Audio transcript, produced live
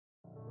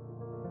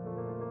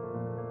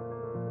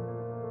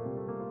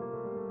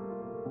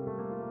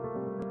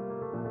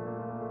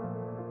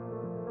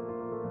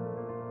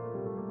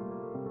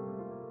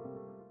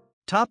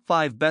Top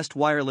 5 Best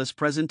Wireless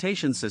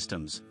Presentation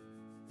Systems.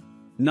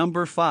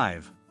 Number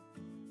 5.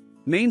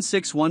 Main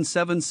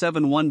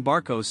 61771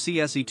 Barco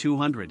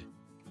CSE200.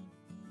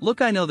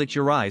 Look, I know that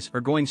your eyes are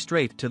going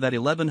straight to that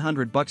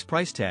 $1,100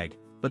 price tag,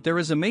 but there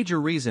is a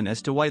major reason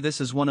as to why this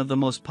is one of the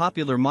most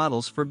popular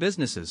models for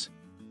businesses.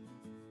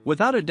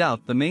 Without a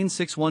doubt, the main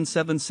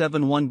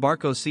 61771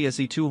 Barco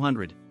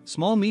CSE200,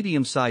 small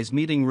medium-size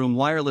meeting room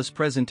wireless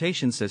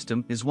presentation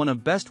system is one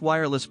of best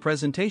wireless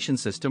presentation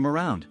system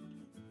around.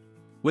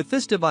 With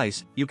this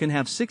device, you can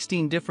have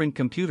 16 different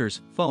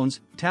computers, phones,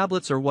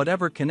 tablets or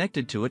whatever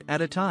connected to it at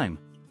a time.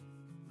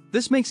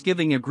 This makes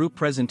giving a group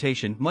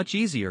presentation much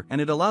easier, and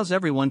it allows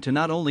everyone to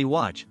not only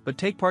watch, but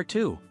take part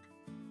too.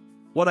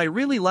 What I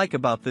really like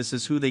about this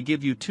is they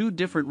give you 2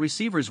 different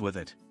receivers with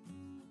it.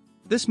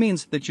 This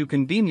means that you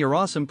can beam your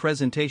awesome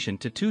presentation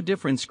to 2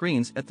 different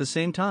screens at the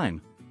same time.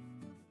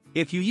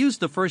 If you use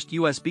the first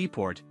USB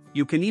port,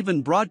 you can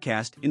even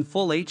broadcast in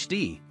full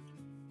HD.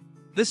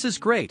 This is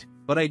great,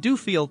 but I do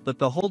feel that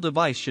the whole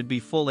device should be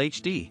full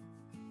HD.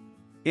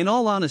 In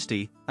all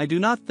honesty, I do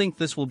not think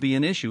this will be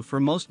an issue for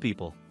most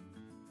people.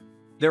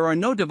 There are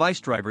no device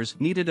drivers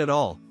needed at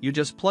all, you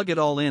just plug it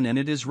all in and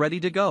it is ready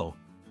to go.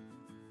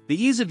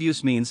 The ease of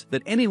use means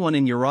that anyone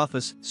in your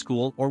office,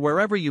 school, or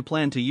wherever you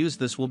plan to use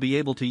this will be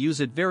able to use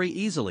it very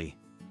easily.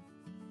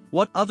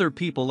 What other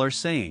people are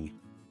saying.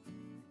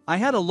 I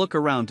had a look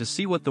around to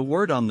see what the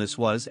word on this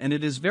was, and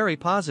it is very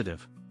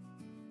positive.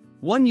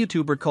 One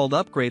YouTuber called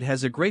Upgrade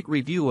has a great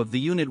review of the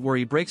unit where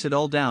he breaks it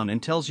all down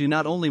and tells you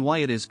not only why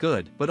it is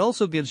good but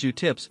also gives you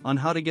tips on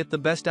how to get the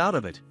best out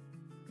of it.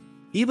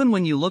 Even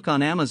when you look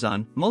on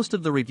Amazon, most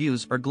of the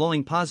reviews are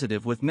glowing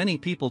positive, with many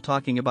people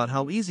talking about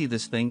how easy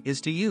this thing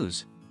is to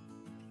use.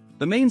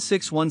 The main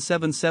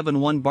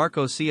 61771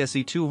 Barco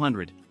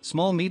CSE200,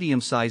 small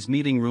medium-size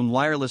meeting room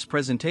wireless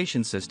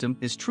presentation system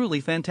is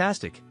truly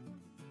fantastic.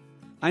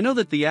 I know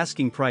that the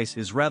asking price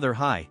is rather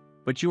high,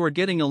 but you are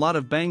getting a lot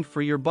of bang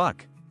for your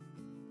buck.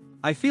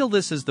 I feel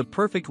this is the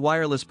perfect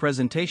wireless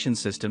presentation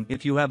system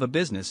if you have a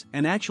business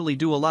and actually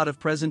do a lot of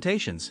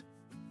presentations.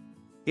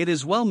 It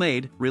is well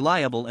made,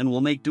 reliable, and will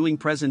make doing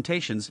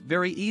presentations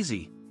very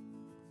easy.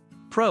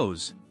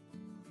 Pros: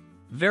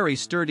 very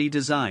sturdy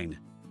design.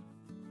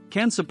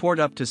 Can support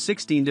up to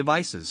 16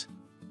 devices.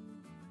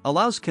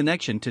 Allows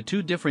connection to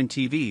 2 different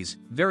TVs,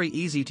 very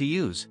easy to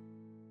use.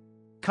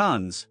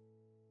 Cons: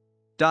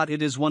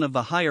 it is one of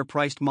the higher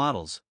priced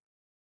models.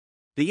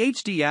 The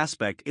HD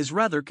aspect is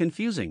rather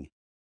confusing.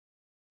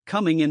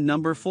 Coming in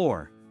number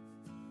 4.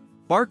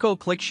 Barco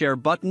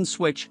ClickShare Button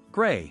Switch,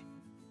 Gray.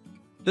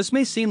 This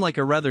may seem like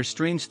a rather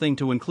strange thing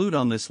to include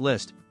on this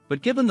list,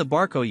 but given the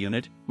Barco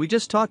unit we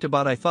just talked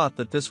about, I thought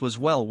that this was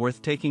well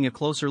worth taking a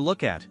closer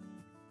look at.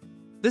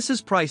 This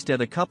is priced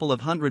at a couple of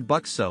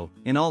 $100, so,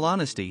 in all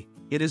honesty,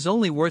 it is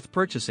only worth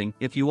purchasing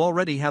if you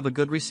already have a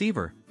good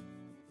receiver.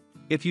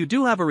 If you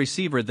do have a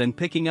receiver, then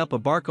picking up a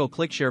Barco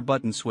ClickShare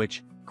button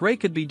switch, Gray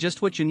could be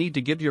just what you need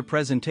to give your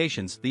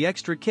presentations the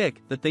extra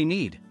kick that they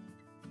need.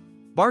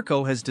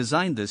 Barco has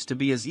designed this to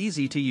be as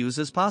easy to use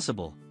as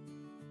possible.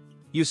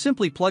 You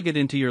simply plug it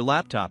into your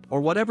laptop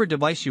or whatever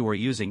device you are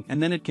using,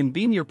 and then it can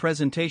beam your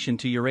presentation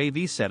to your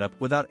AV setup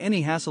without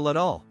any hassle at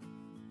all.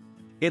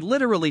 It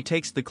literally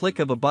takes the click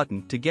of a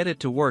button to get it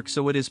to work,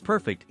 so it is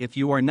perfect if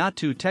you are not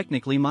too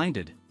technically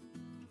minded.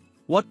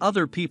 What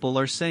other people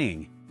are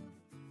saying.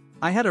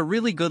 I had a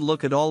really good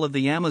look at all of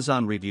the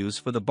Amazon reviews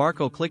for the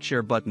Barco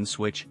ClickShare button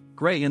switch,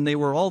 Gray, and they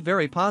were all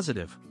very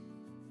positive.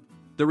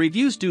 The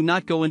reviews do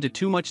not go into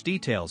too much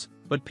details,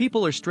 but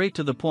people are straight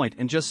to the point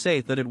and just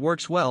say that it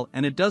works well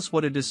and it does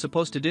what it is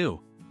supposed to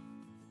do.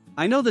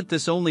 I know that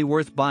this only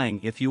worth buying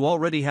if you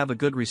already have a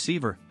good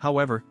receiver,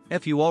 however,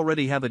 if you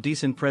already have a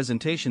decent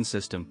presentation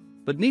system,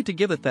 but need to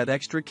give it that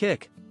extra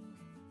kick.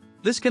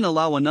 This can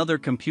allow another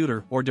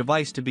computer or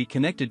device to be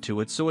connected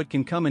to it, so it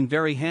can come in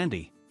very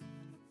handy.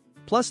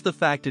 Plus, the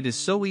fact it is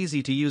so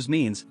easy to use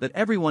means that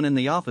everyone in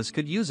the office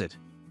could use it.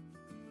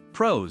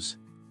 Pros: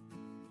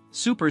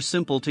 super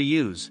simple to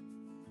use.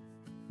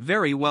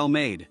 Very well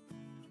made.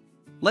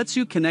 Lets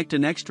you connect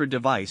an extra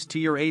device to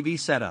your AV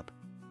setup.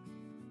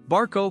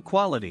 Barco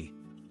quality.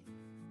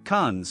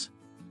 Cons: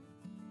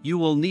 you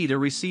will need a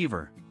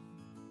receiver.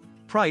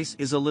 Price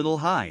is a little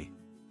high.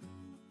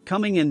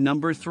 Coming in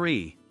number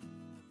 3.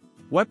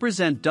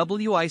 Wepresent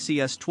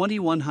WICS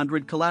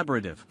 2100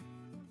 Collaborative.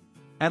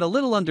 At a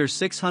little under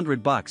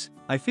 $600,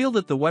 I feel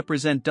that the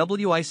Wepresent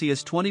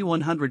WICS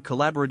 2100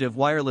 Collaborative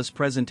Wireless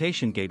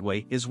Presentation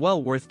Gateway is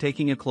well worth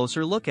taking a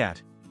closer look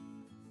at.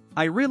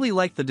 I really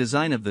like the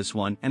design of this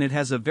one, and it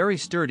has a very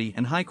sturdy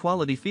and high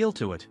quality feel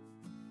to it.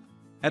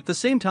 At the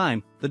same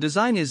time, the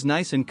design is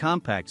nice and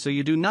compact, so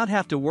you do not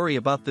have to worry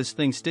about this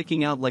thing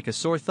sticking out like a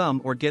sore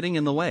thumb or getting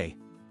in the way.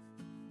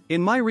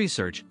 In my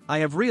research, I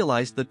have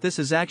realized that this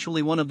is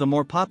actually one of the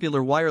more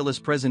popular wireless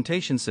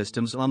presentation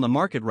systems on the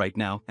market right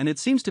now, and it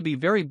seems to be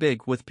very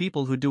big with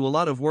people who do a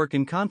lot of work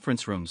in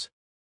conference rooms.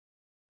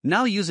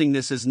 Now using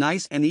this is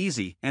nice and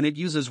easy, and it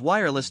uses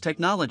wireless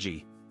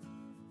technology.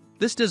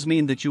 This does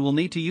mean that you will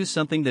need to use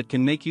something that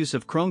can make use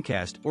of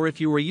Chromecast, or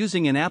if you were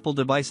using an Apple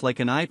device like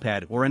an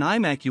iPad or an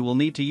iMac, you will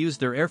need to use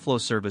their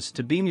Airflow service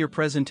to beam your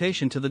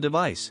presentation to the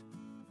device.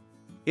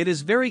 It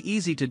is very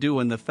easy to do,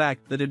 and the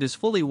fact that it is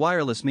fully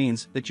wireless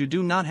means that you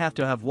do not have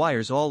to have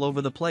wires all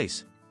over the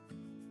place.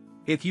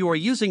 If you are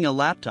using a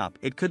laptop,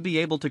 it could be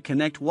able to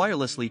connect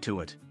wirelessly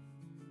to it.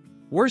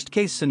 Worst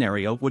case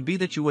scenario would be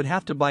that you would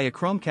have to buy a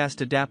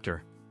Chromecast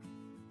adapter.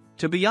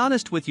 To be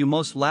honest with you,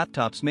 most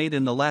laptops made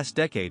in the last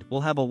decade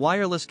will have a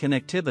wireless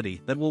connectivity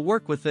that will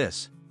work with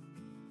this.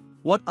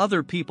 What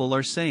other people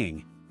are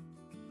saying.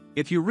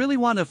 If you really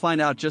want to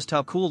find out just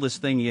how cool this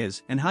thing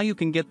is and how you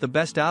can get the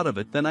best out of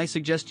it, then I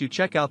suggest you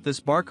check out this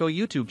Barco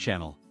YouTube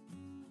channel.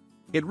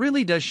 It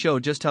really does show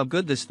just how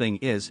good this thing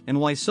is and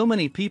why so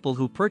many people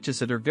who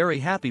purchase it are very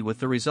happy with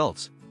the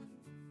results.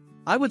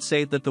 I would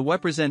say that the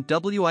Wepresent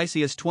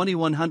WICS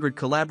 2100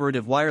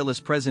 Collaborative Wireless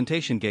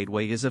Presentation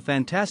Gateway is a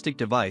fantastic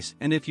device,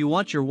 and if you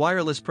want your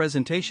wireless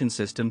presentation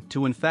system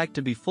to in fact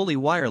to be fully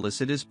wireless,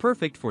 it is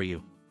perfect for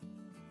you.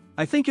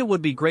 I think it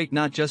would be great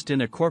not just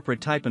in a corporate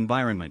type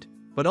environment,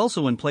 but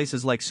also in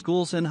places like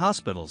schools and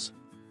hospitals.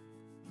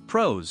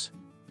 Pros.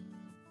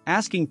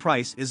 Asking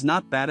price is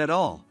not bad at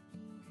all.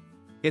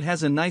 It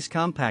has a nice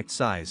compact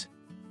size.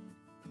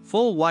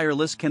 Full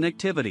wireless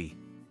connectivity.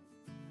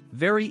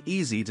 Very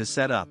easy to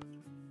set up.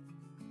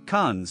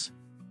 Cons.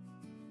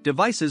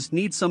 Devices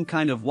need some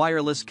kind of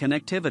wireless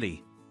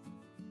connectivity.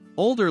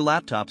 Older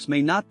laptops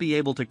may not be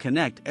able to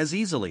connect as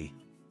easily.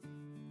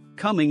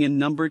 Coming in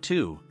number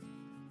 2.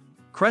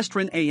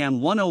 Crestron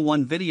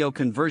AM101 Video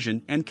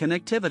Conversion and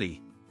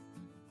Connectivity.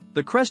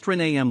 The Crestron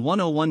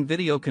AM101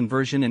 video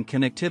conversion and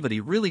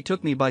connectivity really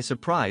took me by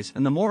surprise,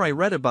 and the more I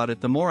read about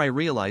it, the more I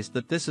realized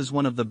that this is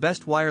one of the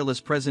best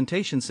wireless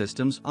presentation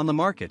systems on the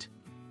market.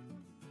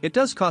 It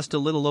does cost a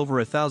little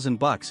over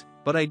 $1,000,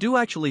 but I do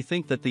actually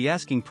think that the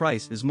asking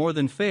price is more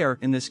than fair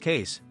in this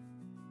case.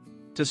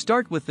 To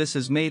start with, this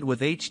is made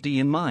with HD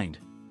in mind.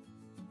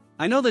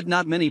 I know that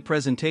not many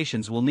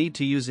presentations will need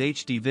to use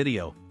HD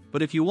video,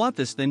 but if you want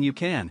this, then you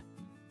can.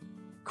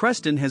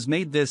 Crestron has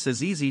made this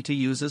as easy to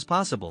use as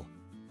possible.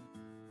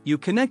 You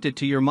connect it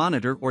to your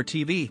monitor or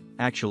TV.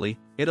 Actually,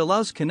 it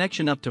allows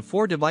connection up to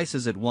 4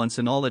 devices at once,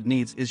 and all it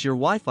needs is your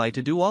Wi-Fi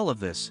to do all of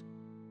this.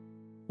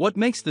 What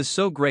makes this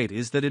so great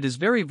is that it is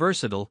very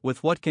versatile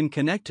with what can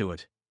connect to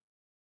it.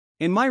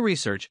 In my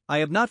research, I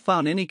have not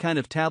found any kind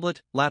of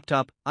tablet,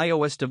 laptop,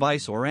 iOS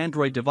device or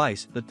Android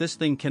device that this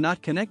thing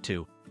cannot connect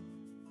to.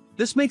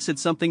 This makes it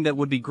something that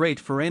would be great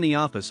for any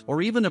office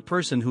or even a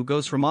person who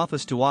goes from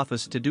office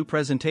to do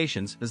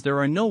presentations, as there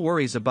are no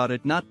worries about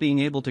it not being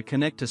able to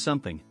connect to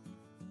something.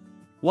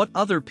 What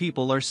other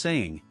people are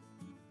saying.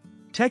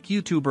 Tech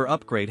YouTuber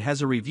Upgrade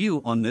has a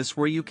review on this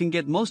where you can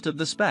get most of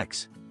the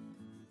specs.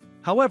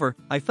 However,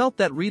 I felt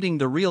that reading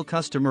the real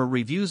customer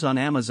reviews on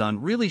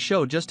Amazon really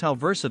show just how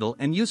versatile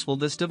and useful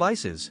this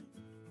device is.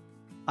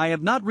 I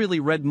have not really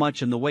read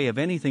much in the way of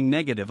anything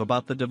negative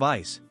about the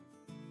device.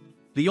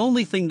 The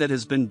only thing that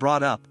has been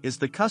brought up is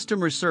the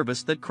customer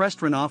service that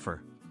Crestron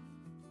offer.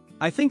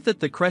 I think that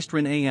the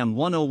Crestron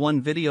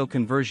AM101 video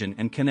conversion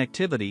and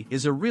connectivity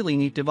is a really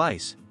neat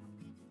device.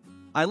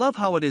 I love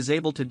how it is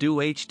able to do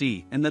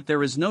HD and that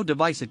there is no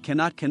device it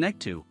cannot connect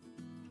to.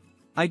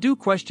 I do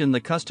question the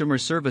customer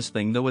service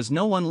thing though, as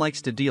no one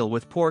likes to deal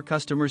with poor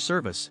customer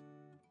service.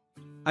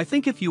 I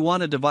think if you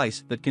want a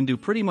device that can do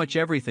pretty much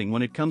everything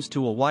when it comes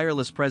to a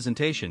wireless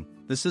presentation,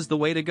 this is the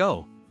way to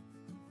go.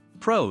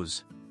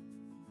 Pros.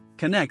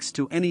 Connects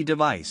to any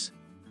device.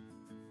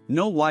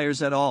 No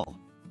wires at all.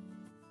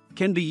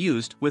 Can be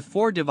used with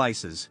 4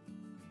 devices.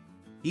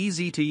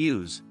 Easy to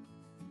use.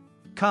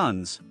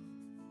 Cons.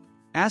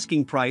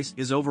 Asking price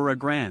is over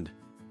 $1,000.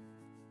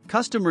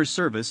 Customer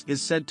service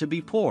is said to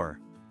be poor.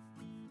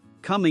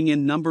 Coming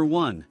in number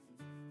 1.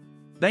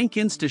 BenQ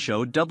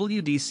InstaShow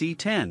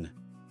WDC10.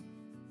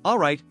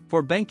 Alright,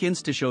 for BenQ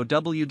InstaShow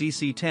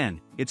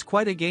WDC10, it's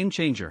quite a game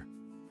changer.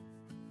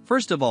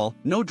 First of all,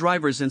 no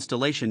drivers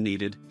installation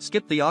needed.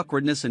 Skip the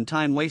awkwardness and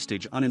time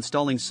wastage on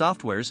installing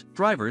softwares,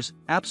 drivers,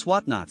 apps,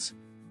 whatnots.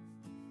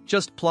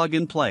 Just plug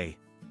and play.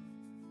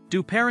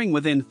 Do pairing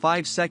within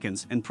 5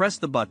 seconds and press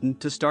the button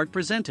to start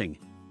presenting.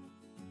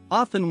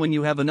 Often when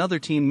you have another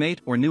teammate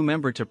or new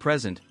member to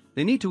present,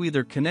 they need to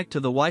either connect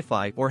to the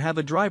Wi-Fi or have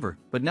a driver,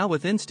 but now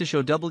with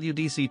InstaShow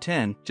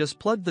WDC10, just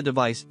plug the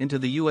device into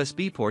the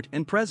USB port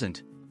and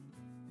present.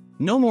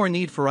 No more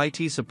need for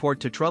IT support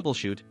to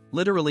troubleshoot,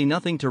 literally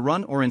nothing to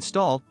run or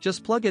install,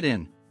 just plug it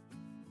in.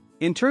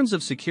 In terms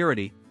of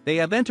security, they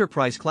have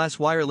enterprise-class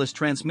wireless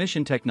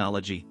transmission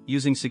technology,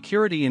 using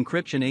security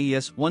encryption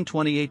AES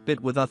 128-bit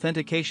with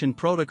authentication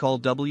protocol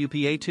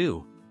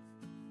WPA2.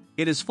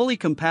 It is fully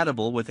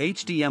compatible with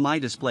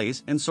HDMI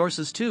displays and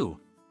sources too.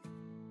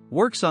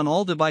 Works on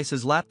all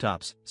devices,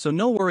 laptops, so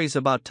no worries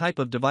about type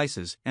of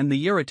devices and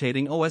the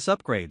irritating OS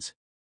upgrades.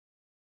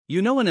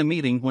 You know, in a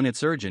meeting when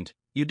it's urgent,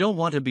 you don't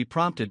want to be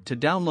prompted to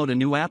download a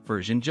new app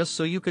version just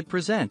so you could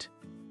present.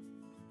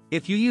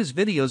 If you use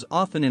videos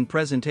often in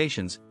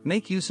presentations,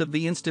 make use of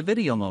the Insta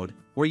Video mode,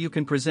 where you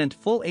can present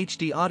full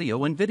HD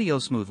audio and video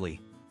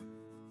smoothly.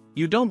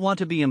 You don't want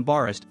to be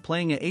embarrassed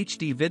playing a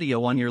HD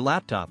video on your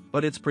laptop,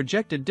 but it's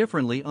projected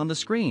differently on the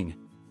screen.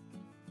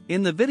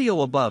 In the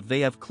video above they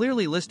have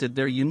clearly listed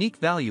their unique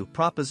value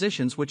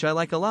propositions, which I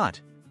like a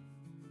lot.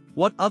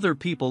 What other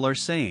people are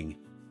saying.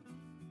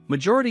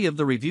 Majority of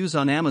the reviews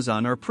on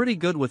Amazon are pretty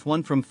good, with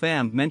one from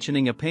Fam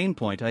mentioning a pain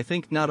point I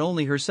think not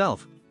only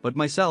herself, but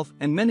myself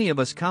and many of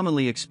us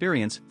commonly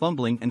experience: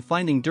 fumbling and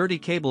finding dirty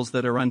cables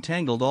that are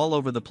untangled all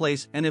over the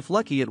place, and if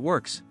lucky it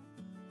works.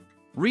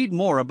 Read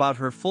more about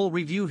her full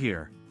review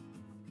here.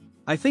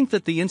 I think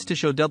that the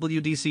InstaShow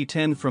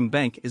WDC10 from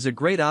BenQ is a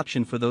great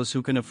option for those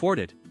who can afford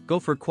it. Go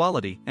for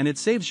quality, and it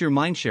saves your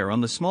mindshare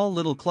on the small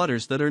little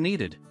clutters that are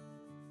needed.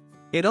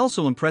 It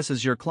also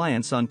impresses your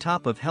clients on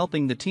top of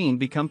helping the team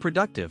become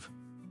productive.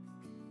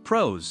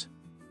 Pros: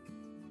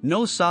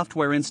 no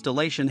software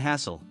installation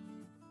hassle.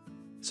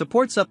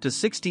 Supports up to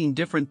 16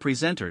 different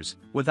presenters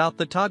without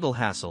the toggle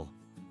hassle.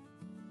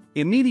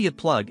 Immediate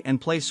plug and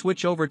play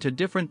switch over to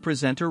different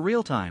presenter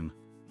real time.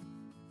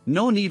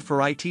 No need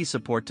for IT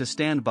support to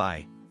stand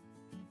by.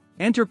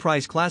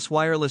 Enterprise class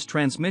wireless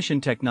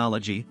transmission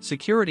technology,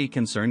 security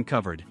concern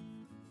covered.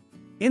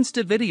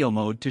 Insta video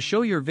mode to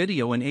show your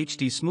video in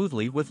HD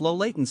smoothly with low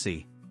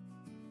latency.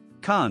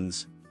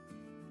 Cons: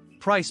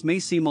 price may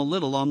seem a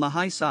little on the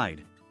high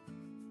side.